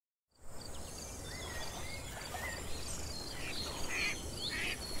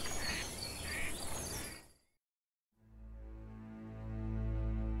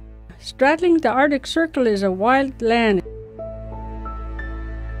Straddling the Arctic Circle is a wild land,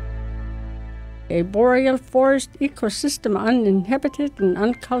 a boreal forest ecosystem uninhabited and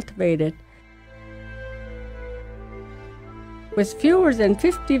uncultivated. With fewer than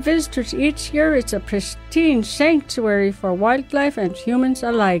 50 visitors each year, it's a pristine sanctuary for wildlife and humans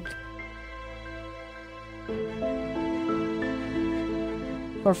alike.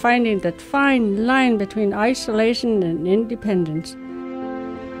 For finding that fine line between isolation and independence.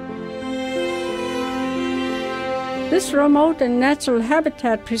 This remote and natural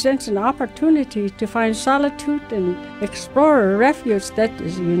habitat presents an opportunity to find solitude and explore a refuge that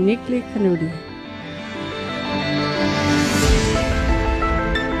is uniquely Kanuti.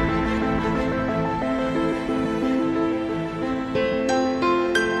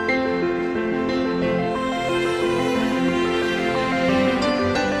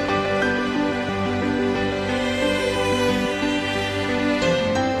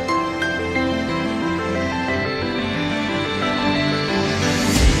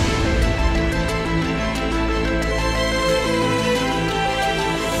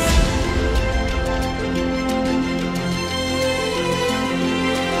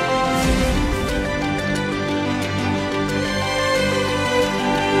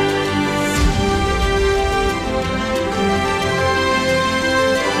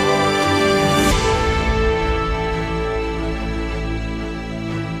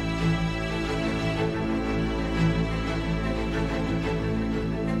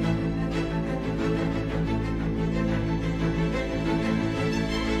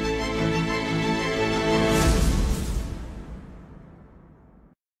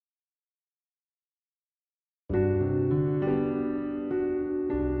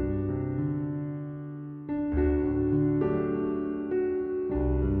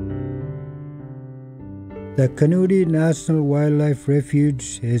 The Kanuti National Wildlife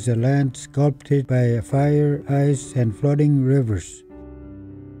Refuge is a land sculpted by fire, ice, and flooding rivers.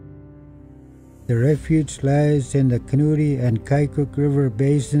 The refuge lies in the Kanuti and Kaikouk River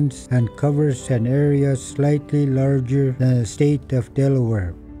basins and covers an area slightly larger than the state of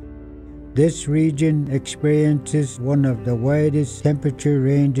Delaware. This region experiences one of the widest temperature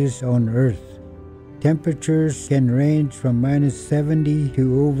ranges on Earth. Temperatures can range from -70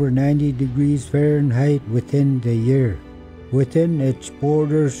 to over 90 degrees Fahrenheit within the year. Within its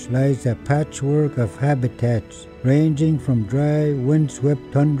borders lies a patchwork of habitats, ranging from dry,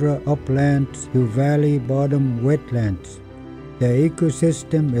 windswept tundra uplands to valley-bottom wetlands. The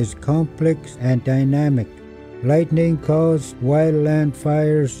ecosystem is complex and dynamic. Lightning-caused wildland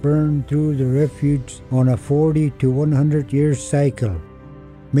fires burn through the refuge on a 40 to 100-year cycle.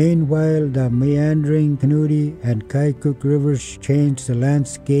 Meanwhile, the meandering Kanuti and Kaikouk rivers change the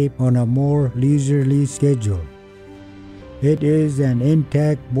landscape on a more leisurely schedule. It is an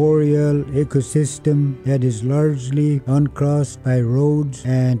intact boreal ecosystem that is largely uncrossed by roads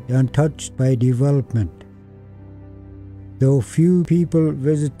and untouched by development. Though few people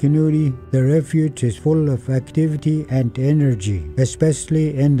visit Kanuti, the refuge is full of activity and energy,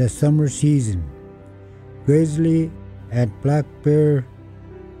 especially in the summer season. Grizzly and black bear,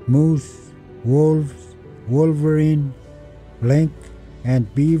 moose, wolves, wolverine, mink, and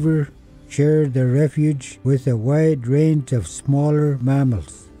beaver share the refuge with a wide range of smaller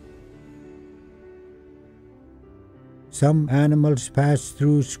mammals. Some animals pass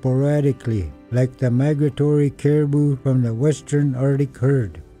through sporadically, like the migratory caribou from the western Arctic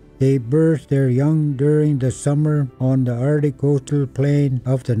herd. They birth their young during the summer on the Arctic coastal plain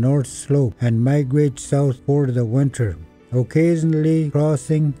of the North Slope and migrate south for the winter, occasionally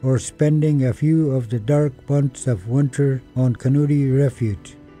crossing or spending a few of the dark months of winter on Kanuti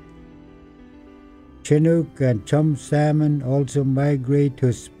Refuge. Chinook and chum salmon also migrate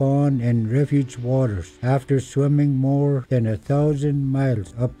to spawn in refuge waters after swimming more than 1,000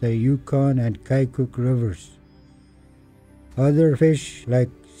 miles up the Yukon and Kaikouk rivers. Other fish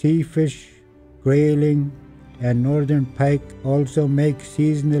like seafish, grayling, and northern pike also make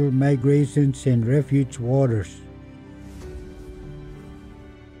seasonal migrations in refuge waters.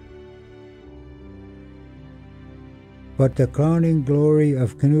 But the crowning glory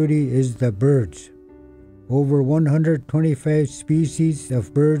of Kanuti is the birds. Over 125 species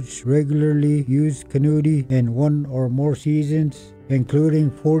of birds regularly use Kanuti in one or more seasons,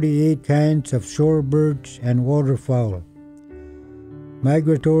 including 48 kinds of shorebirds and waterfowl.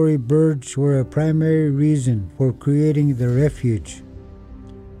 Migratory birds were a primary reason for creating the refuge.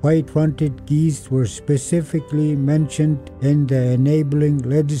 White-fronted geese were specifically mentioned in the enabling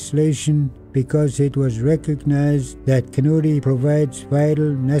legislation because it was recognized that Kanuti provides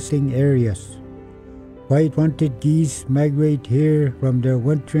vital nesting areas. White-fronted geese migrate here from their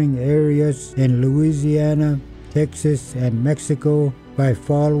wintering areas in Louisiana, Texas, and Mexico by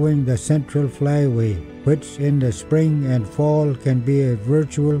following the Central Flyway, which in the spring and fall can be a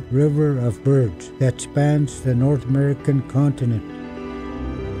virtual river of birds that spans the North American continent.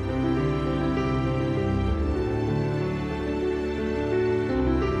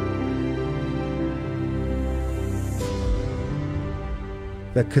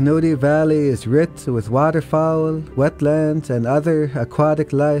 The Kanuti Valley is rich with waterfowl, wetlands, and other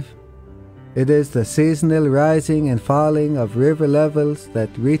aquatic life. It is the seasonal rising and falling of river levels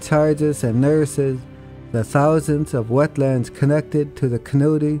that recharges and nourishes the thousands of wetlands connected to the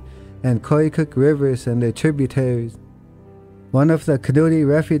Kanuti and Koyukuk rivers and their tributaries. One of the Kanuti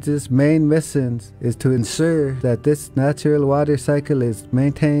Refuge's main missions is to ensure that this natural water cycle is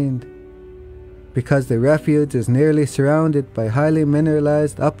maintained. Because the refuge is nearly surrounded by highly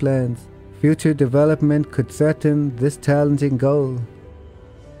mineralized uplands, future development could threaten this challenging goal.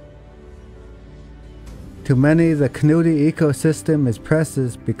 To many, the Kanuti ecosystem is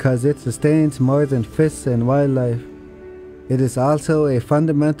precious because it sustains more than fish and wildlife. It is also a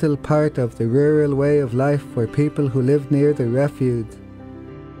fundamental part of the rural way of life for people who live near the refuge.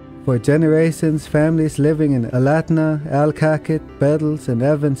 For generations, families living in Alatna, Alcaket, Bettles, and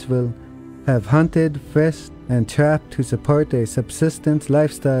Evansville have hunted, fished, and trapped to support a subsistence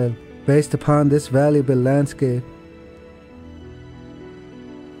lifestyle based upon this valuable landscape.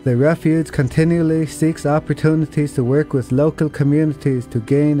 The refuge continually seeks opportunities to work with local communities to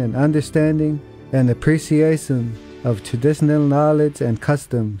gain an understanding and appreciation of traditional knowledge and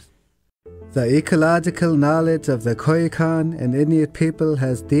customs. The ecological knowledge of the Koyukon and Inuit people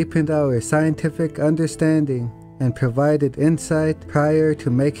has deepened our scientific understanding and provided insight prior to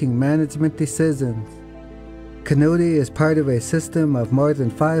making management decisions. Kanuti is part of a system of more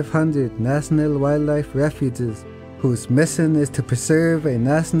than 500 National Wildlife Refuges, whose mission is to preserve a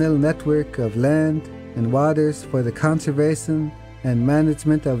national network of land and waters for the conservation and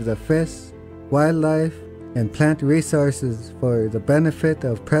management of the fish, wildlife, and plant resources for the benefit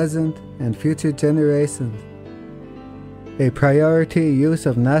of present and future generations. A priority use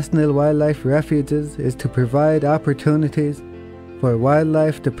of National Wildlife Refuges is to provide opportunities for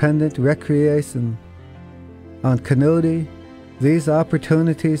wildlife-dependent recreation. On Kanuti, these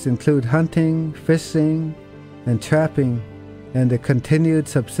opportunities include hunting, fishing, and trapping, and the continued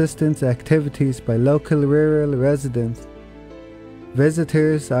subsistence activities by local rural residents.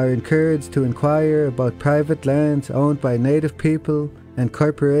 Visitors are encouraged to inquire about private lands owned by Native people and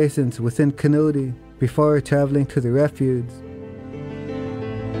corporations within Kanuti before traveling to the refuge.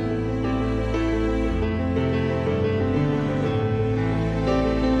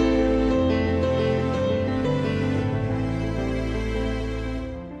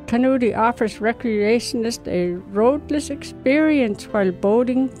 Kanuti offers recreationists a roadless experience while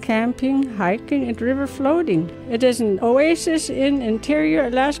boating, camping, hiking, and river floating. It is an oasis in interior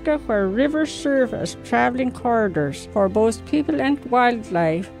Alaska where rivers serve as traveling corridors for both people and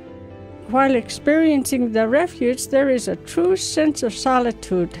wildlife. While experiencing the refuge, there is a true sense of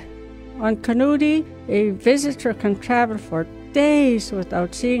solitude. On Kanuti, a visitor can travel for days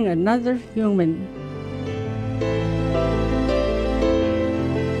without seeing another human.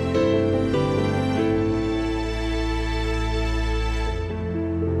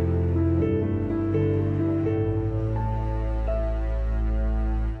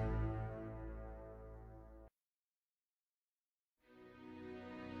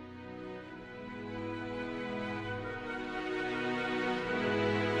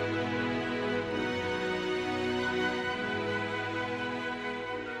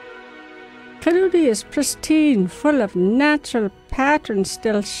 Kanuti is pristine, full of natural patterns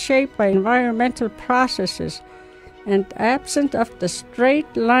still shaped by environmental processes, and absent of the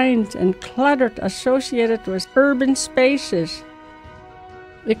straight lines and clutter associated with urban spaces.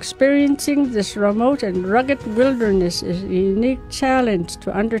 Experiencing this remote and rugged wilderness is a unique challenge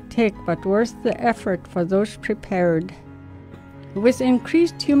to undertake, but worth the effort for those prepared. With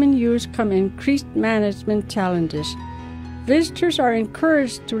increased human use come increased management challenges. Visitors are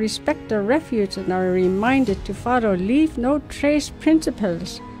encouraged to respect the refuge and are reminded to follow leave no trace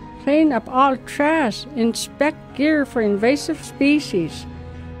principles, clean up all trash, inspect gear for invasive species.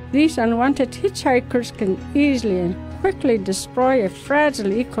 These unwanted hitchhikers can easily and quickly destroy a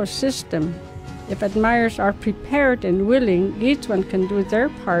fragile ecosystem. If admirers are prepared and willing, each one can do their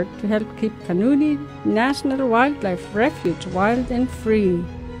part to help keep Kanuti National Wildlife Refuge wild and free,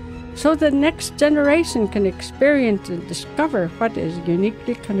 so the next generation can experience and discover what is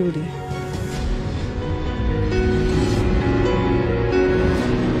uniquely Kanuti.